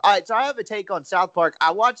me off. All right, so I have a take on South Park.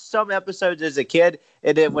 I watched some episodes as a kid,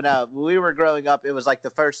 and then when we were growing up, it was like the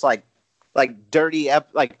first like dirty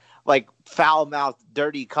like foul-mouthed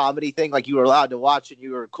dirty comedy thing. Like you were allowed to watch, and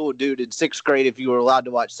you were a cool dude in 6th grade if you were allowed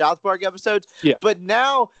to watch South Park episodes. Yeah. But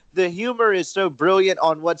now the humor is so brilliant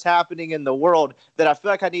on what's happening in the world that I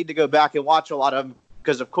feel like I need to go back and watch a lot of them.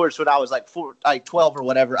 Because, of course, when I was like 12 or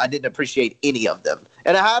whatever, I didn't appreciate any of them.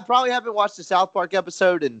 And I probably haven't watched the South Park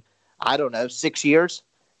episode in, I don't know, 6 years.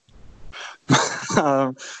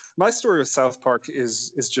 My story with South Park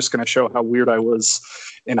is just going to show how weird I was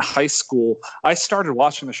in high school. I started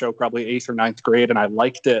watching the show probably 8th or 9th grade, and I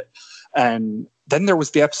liked it. And then there was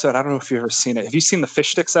the episode, I don't know if you've ever seen it. Have you seen the Fish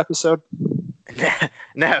Sticks episode?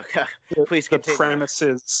 No, please continue.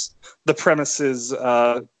 The premise is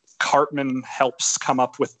Cartman helps come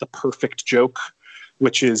up with the perfect joke,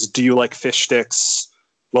 which is, do you like fish sticks?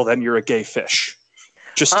 Well, then you're a gay fish.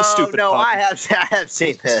 Just a stupid no, pun. I have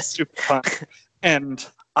seen this. Stupid pun. And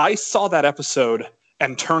I saw that episode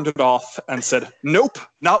and turned it off and said, nope,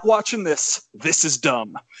 not watching this. This is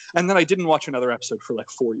dumb. And then I didn't watch another episode for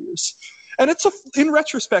like 4 years. And it's, in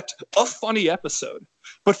retrospect, a funny episode.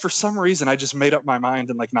 But for some reason, I just made up my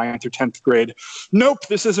mind in like 9th or 10th grade. Nope,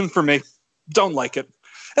 this isn't for me. Don't like it.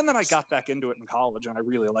 And then I got back into it in college, and I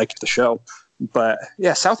really liked the show. But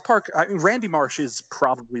yeah, South Park, Randy Marsh is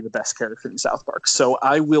probably the best character in South Park. So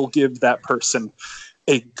I will give that person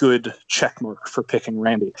a good check mark for picking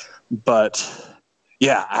Randy. But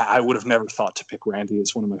yeah, I would have never thought to pick Randy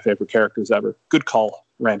as one of my favorite characters ever. Good call,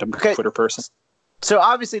 random Twitter person. So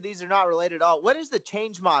obviously these are not related at all. What is the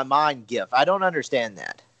change my mind gif? I don't understand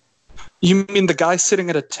that. You mean the guy sitting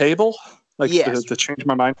at a table? Like yes. the change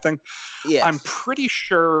my mind thing? Yes. I'm pretty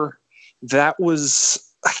sure that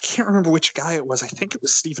was, I can't remember which guy it was. I think it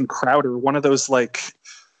was Steven Crowder. One of those like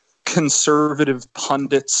conservative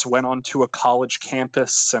pundits went onto a college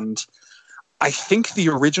campus, and I think the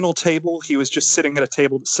original table, he was just sitting at a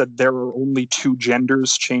table that said there are only 2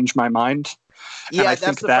 genders, change my mind. Yeah, and I that's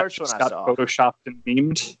think the that first one just I got saw. photoshopped and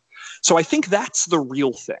memed. So I think that's the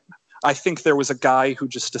real thing. I think there was a guy who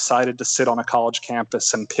just decided to sit on a college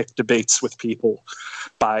campus and pick debates with people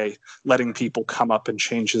by letting people come up and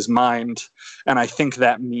change his mind. And I think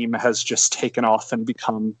that meme has just taken off and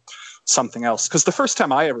become something else. Because the first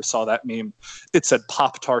time I ever saw that meme, it said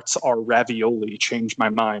Pop-Tarts are ravioli, change my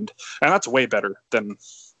mind. And that's way better than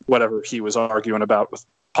whatever he was arguing about with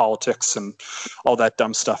politics and all that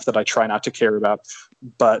dumb stuff that I try not to care about.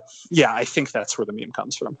 But yeah, I think that's where the meme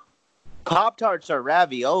comes from. Pop-Tarts are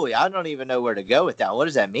ravioli. I don't even know where to go with that. What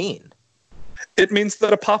does that mean? It means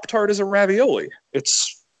that a Pop-Tart is a ravioli.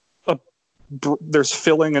 There's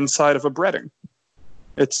filling inside of a breading.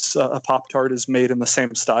 It's a Pop-Tart is made in the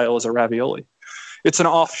same style as a ravioli. It's an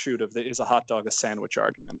offshoot of the is a hot dog a sandwich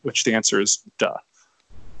argument, which the answer is duh.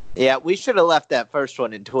 Yeah, we should have left that first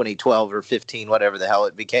one in 2012 or 15, whatever the hell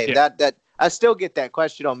it became. Yeah. That I still get that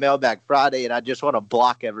question on Mailbag Friday, and I just want to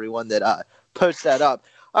block everyone that posts that up.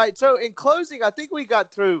 All right, so in closing, I think we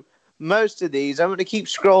got through most of these. I'm going to keep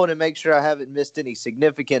scrolling and make sure I haven't missed any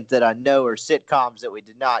significant that I know are sitcoms that we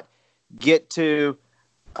did not get to.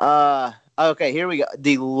 Okay, here we go.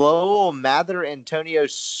 The Lowell Mather Antonio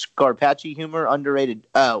Scarpacci humor underrated.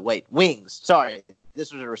 Wings. Sorry,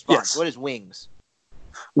 this was a response. Yes. What is Wings?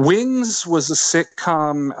 Wings was a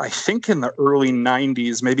sitcom, I think in the early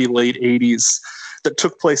 90s, maybe late 80s, that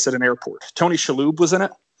took place at an airport. Tony Shalhoub was in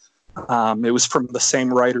it. It was from the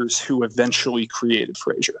same writers who eventually created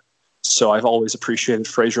Frasier. So I've always appreciated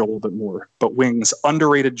Frasier a little bit more. But Wings,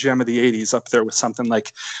 underrated gem of the 80s, up there with something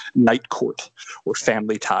like Night Court or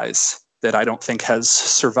Family Ties that I don't think has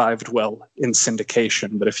survived well in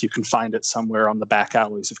syndication. But if you can find it somewhere on the back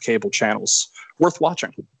alleys of cable channels, worth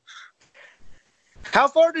watching. How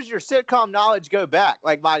far does your sitcom knowledge go back?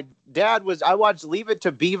 Like my dad I watched Leave It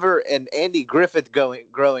to Beaver and Andy Griffith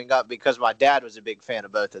growing up because my dad was a big fan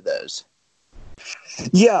of both of those.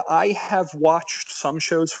 Yeah, I have watched some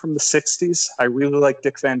shows from the 60s. I really like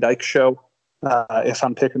Dick Van Dyke Show, if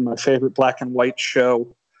I'm picking my favorite black and white show.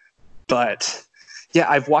 But yeah,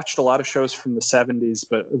 I've watched a lot of shows from the 70s,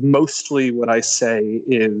 but mostly what I say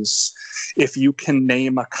is if you can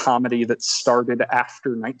name a comedy that started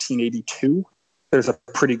after 1982, there's a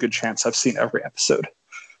pretty good chance I've seen every episode.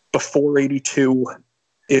 Before 82,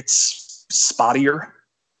 it's spottier.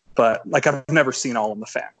 But like I've never seen All in the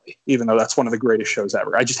Family, even though that's one of the greatest shows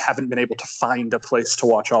ever. I just haven't been able to find a place to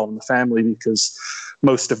watch All in the Family because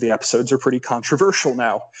most of the episodes are pretty controversial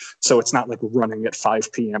now. So it's not like running at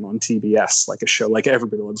 5 p.m. on TBS like a show like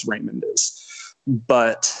Everybody Loves Raymond is.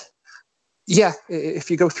 But yeah,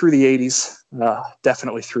 if you go through the 80s,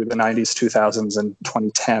 definitely through the 90s, 2000s, and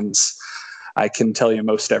 2010s, I can tell you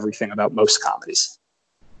most everything about most comedies.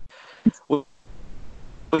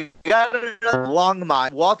 We got another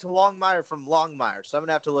Longmire, Walter Longmire from Longmire. So I'm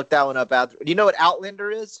gonna have to look that one up. After. Do you know what Outlander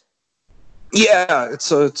is? Yeah,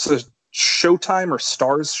 it's a Showtime or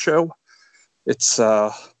Stars show. It's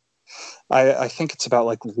I think it's about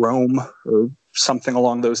like Rome or something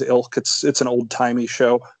along those ilk. It's an old timey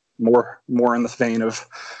show, more in the vein of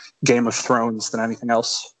Game of Thrones than anything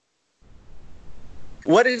else.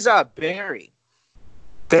 What is Barry?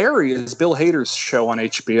 Barry is Bill Hader's show on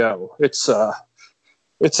HBO.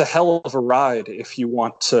 It's a hell of a ride if you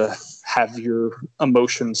want to have your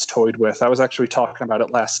emotions toyed with. I was actually talking about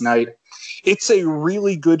it last night. It's a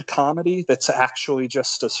really good comedy that's actually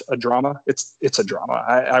just a drama. It's a drama.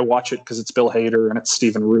 I watch it because it's Bill Hader and it's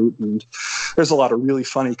Stephen Root, and there's a lot of really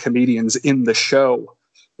funny comedians in the show.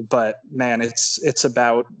 But man, it's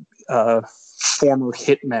about former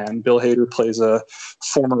hitman. Bill Hader plays a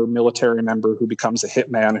former military member who becomes a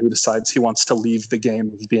hitman who decides he wants to leave the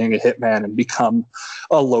game of being a hitman and become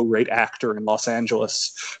a low-rate actor in Los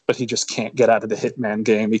Angeles, but he just can't get out of the hitman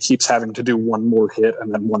game. He keeps having to do one more hit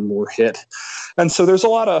and then one more hit. And so there's a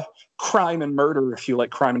lot of crime and murder if you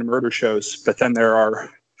like crime and murder shows, but then there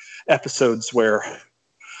are episodes where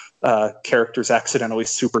characters accidentally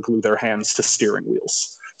superglue their hands to steering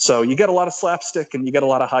wheels. So you get a lot of slapstick and you get a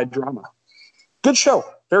lot of high drama. Good show.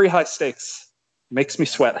 Very high stakes. Makes me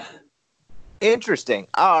sweat. Interesting.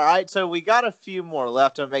 All right, so we got a few more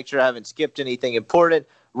left. I'll make sure I haven't skipped anything important.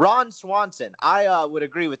 Ron Swanson. I would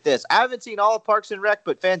agree with this. I haven't seen all of Parks and Rec,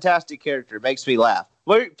 but fantastic character. Makes me laugh.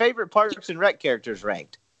 What are your favorite Parks and Rec characters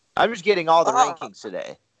ranked? I'm just getting all the rankings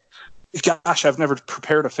today. Gosh, I've never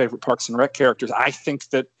prepared a favorite Parks and Rec characters. I think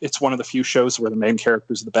that it's one of the few shows where the main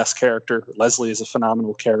character is the best character. Leslie is a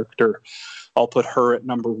phenomenal character. I'll put her at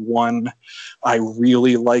number one. I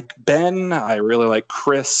really like Ben. I really like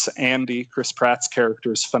Chris. Andy, Chris Pratt's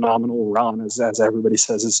character is phenomenal. Ron, as everybody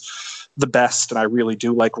says, is the best. And I really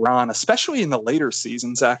do like Ron, especially in the later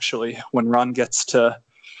seasons, actually, when Ron gets to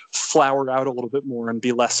flower out a little bit more and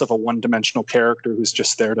be less of a one-dimensional character who's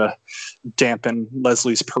just there to dampen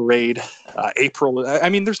Leslie's parade. April, I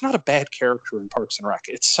mean, there's not a bad character in Parks and Rec.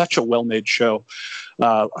 It's such a well-made show.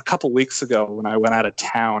 A couple weeks ago when I went out of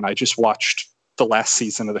town, I just watched the last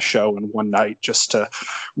season of the show in one night just to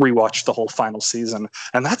rewatch the whole final season.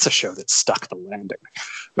 And that's a show that stuck the landing.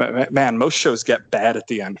 Man, most shows get bad at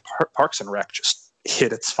the end. Parks and Rec just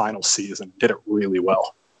hit its final season, did it really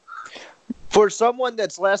well. For someone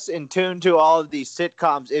that's less in tune to all of these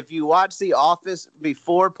sitcoms, if you watch The Office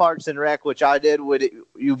before Parks and Rec, which I did, would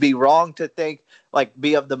you be wrong to think, like,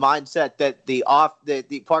 be of the mindset that the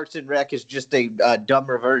Parks and Rec is just a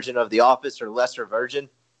dumber version of The Office or lesser version?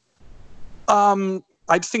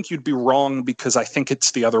 I think you'd be wrong because I think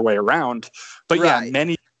it's the other way around. But right.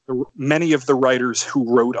 Yeah, many of the writers who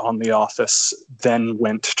wrote on The Office then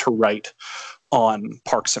went to write on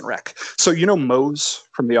Parks and Rec. So you know Mose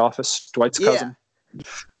from The Office, Dwight's cousin?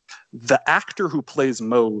 The actor who plays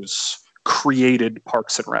Mose created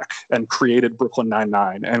Parks and Rec and created Brooklyn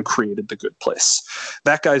Nine-Nine and created The Good Place.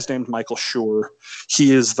 That guy's named Michael Schur.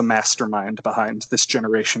 He is the mastermind behind this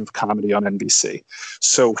generation of comedy on NBC.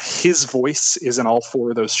 So his voice is in all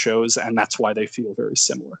four of those shows, and that's why they feel very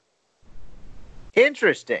similar.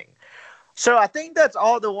 Interesting. So I think that's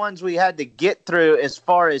all the ones we had to get through as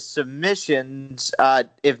far as submissions.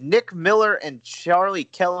 If Nick Miller and Charlie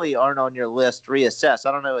Kelly aren't on your list, reassess.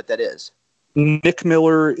 I don't know what that is. Nick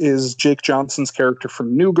Miller is Jake Johnson's character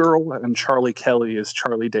from New Girl, and Charlie Kelly is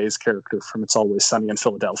Charlie Day's character from It's Always Sunny in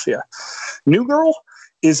Philadelphia. New Girl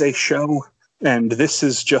is a show, and this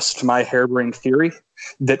is just my harebrained theory,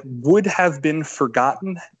 that would have been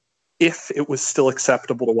forgotten if it was still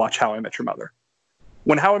acceptable to watch How I Met Your Mother.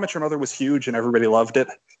 When How I Met Your Mother was huge and everybody loved it,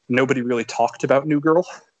 nobody really talked about New Girl.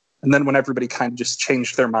 And then when everybody kind of just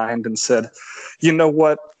changed their mind and said, you know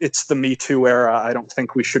what, it's the Me Too era, I don't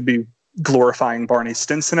think we should be glorifying Barney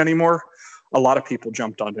Stinson anymore, a lot of people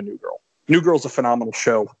jumped onto New Girl. New Girl's a phenomenal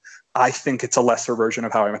show. I think it's a lesser version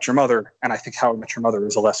of How I Met Your Mother, and I think How I Met Your Mother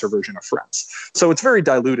is a lesser version of Friends. So it's very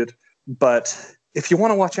diluted, but if you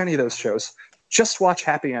want to watch any of those shows, just watch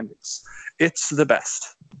Happy Endings. It's the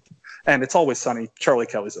best. And It's Always Sunny. Charlie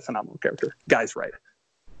Kelly's a phenomenal character. Guy's right.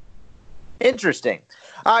 Interesting.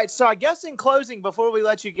 All right, so I guess in closing, before we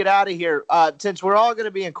let you get out of here, since we're all going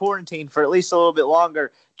to be in quarantine for at least a little bit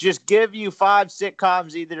longer, just give you 5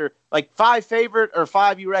 sitcoms, either like 5 favorite or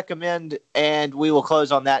 5 you recommend, and we will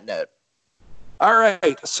close on that note. All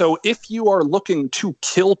right, so if you are looking to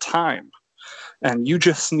kill time and you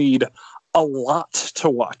just need a lot to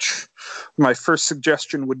watch, my first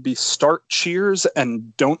suggestion would be start Cheers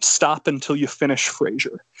and don't stop until you finish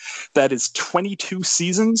Frasier. That is 22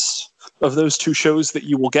 seasons of those 2 shows that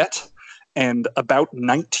you will get, and about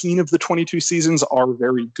 19 of the 22 seasons are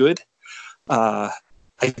very good.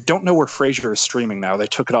 I don't know where Frasier is streaming now. They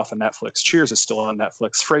took it off of Netflix. Cheers is still on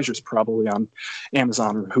Netflix. Frasier's probably on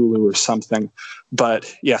Amazon or Hulu or something.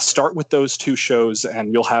 But yeah, start with those 2 shows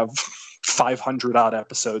and you'll have 500 odd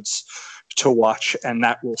episodes to watch, and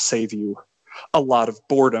that will save you a lot of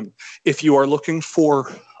boredom. If you are looking for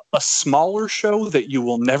a smaller show that you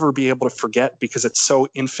will never be able to forget because it's so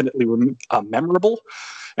infinitely memorable,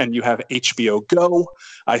 and you have HBO Go,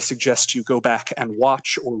 I suggest you go back and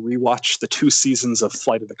watch or rewatch the 2 seasons of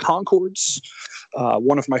Flight of the Conchords,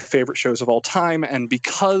 one of my favorite shows of all time. And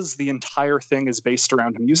because the entire thing is based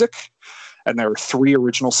around music, and there are 3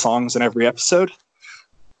 original songs in every episode,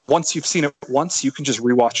 once you've seen it once, you can just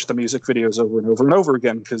rewatch the music videos over and over and over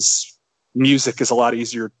again, because music is a lot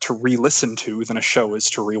easier to re-listen to than a show is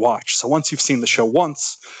to rewatch. So once you've seen the show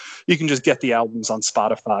once, you can just get the albums on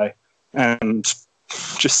Spotify and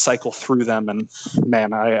just cycle through them. And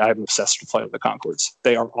man, I'm obsessed with Flight of the Conchords.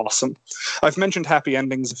 They are awesome. I've mentioned Happy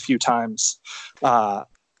Endings a few times.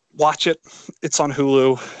 Watch it. It's on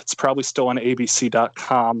Hulu. It's probably still on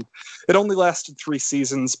abc.com. It only lasted 3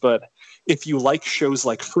 seasons, but if you like shows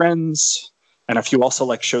like Friends, and if you also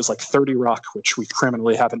like shows like 30 Rock, which we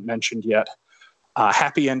criminally haven't mentioned yet,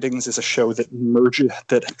 Happy Endings is a show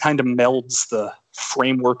that kind of melds the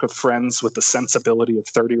framework of Friends with the sensibility of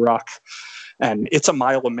 30 Rock. And it's a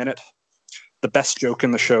mile a minute. The best joke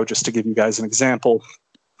in the show, just to give you guys an example,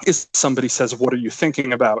 is somebody says, "What are you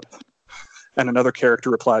thinking about?" And another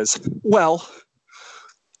character replies, "Well,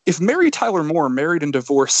 if Mary Tyler Moore married and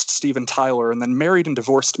divorced Steven Tyler and then married and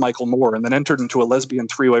divorced Michael Moore and then entered into a lesbian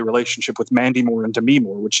 3-way relationship with Mandy Moore and Demi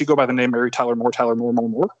Moore, would she go by the name Mary Tyler Moore, Tyler Moore, Moore,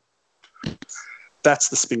 Moore?" That's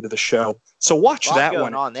the speed of the show. So watch that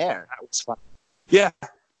one. On there. That was fun. Yeah.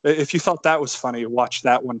 If you thought that was funny, watch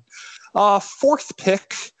that one. 4th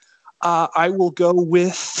pick, I will go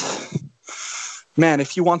with, man,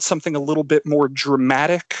 if you want something a little bit more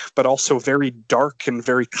dramatic, but also very dark and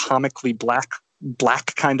very comically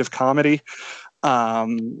black kind of comedy.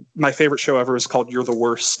 My favorite show ever is called You're the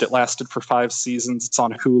Worst. It lasted for 5 seasons. It's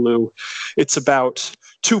on Hulu. It's about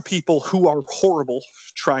 2 people who are horrible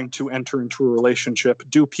trying to enter into a relationship.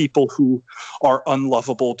 Do people who are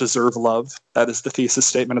unlovable deserve love? That is the thesis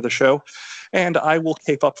statement of the show. And I will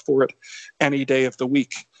cape up for it any day of the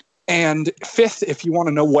week. And 5th, if you want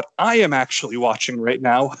to know what I am actually watching right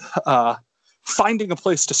now, finding a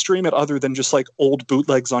place to stream it other than just like old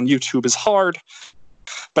bootlegs on YouTube is hard.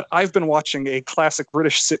 But I've been watching a classic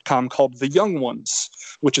British sitcom called The Young Ones,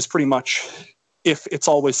 which is pretty much if It's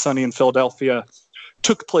Always Sunny in Philadelphia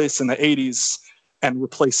took place in the 80s and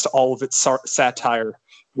replaced all of its satire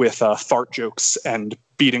with fart jokes and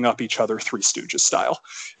beating up each other Three Stooges style.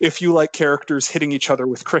 If you like characters hitting each other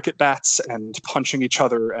with cricket bats and punching each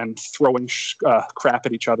other and throwing crap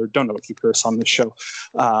at each other, don't know if you curse on this show.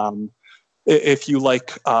 If you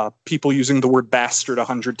like people using the word bastard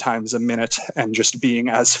 100 times a minute and just being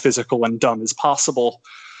as physical and dumb as possible,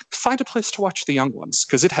 find a place to watch The Young Ones,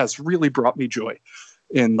 because it has really brought me joy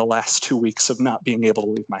in the last 2 weeks of not being able to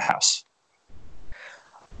leave my house.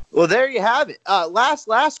 Well, there you have it.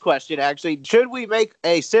 Last question, actually. Should we make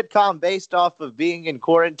a sitcom based off of being in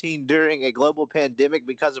quarantine during a global pandemic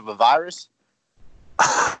because of a virus?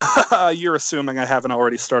 You're assuming I haven't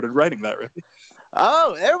already started writing that, right?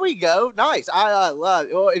 Oh, there we go. Nice. I love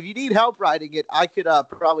it. Well, if you need help writing it, I could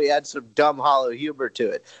probably add some dumb, hollow humor to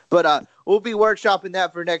it. But we'll be workshopping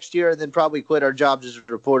that for next year and then probably quit our jobs as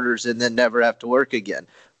reporters and then never have to work again.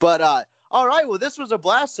 But all right. Well, this was a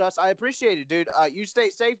blast, Sus. I appreciate it, dude. You stay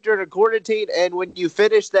safe during the quarantine. And when you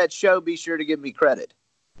finish that show, be sure to give me credit.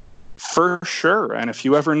 For sure. And if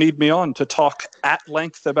you ever need me on to talk at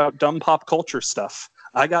length about dumb pop culture stuff,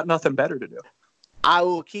 I got nothing better to do. I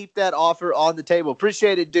will keep that offer on the table.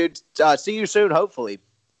 Appreciate it, dude. See you soon, hopefully.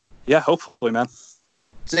 Yeah, hopefully, man.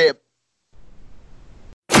 See ya.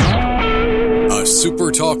 A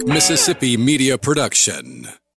SuperTalk Mississippi media production.